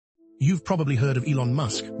You've probably heard of Elon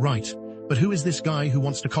Musk, right? But who is this guy who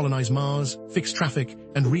wants to colonize Mars, fix traffic,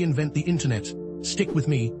 and reinvent the internet? Stick with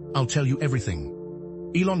me, I'll tell you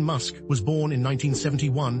everything. Elon Musk was born in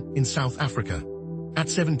 1971 in South Africa. At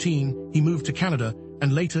 17, he moved to Canada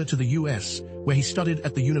and later to the US, where he studied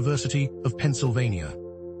at the University of Pennsylvania.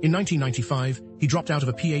 In 1995, he dropped out of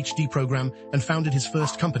a PhD program and founded his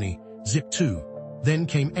first company, Zip2. Then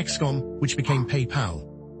came XCOM, which became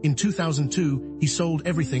PayPal. In 2002, he sold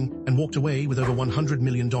everything and walked away with over $100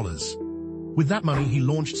 million. With that money, he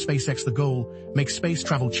launched SpaceX. The goal, make space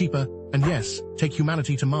travel cheaper, and yes, take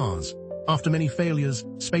humanity to Mars. After many failures,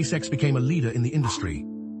 SpaceX became a leader in the industry.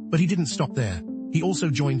 But he didn't stop there. He also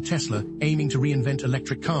joined Tesla, aiming to reinvent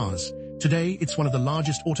electric cars. Today, it's one of the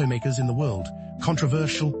largest automakers in the world.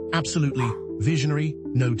 Controversial, absolutely. Visionary,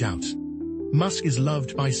 no doubt. Musk is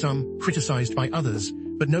loved by some, criticized by others,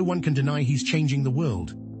 but no one can deny he's changing the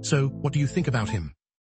world. So, what do you think about him?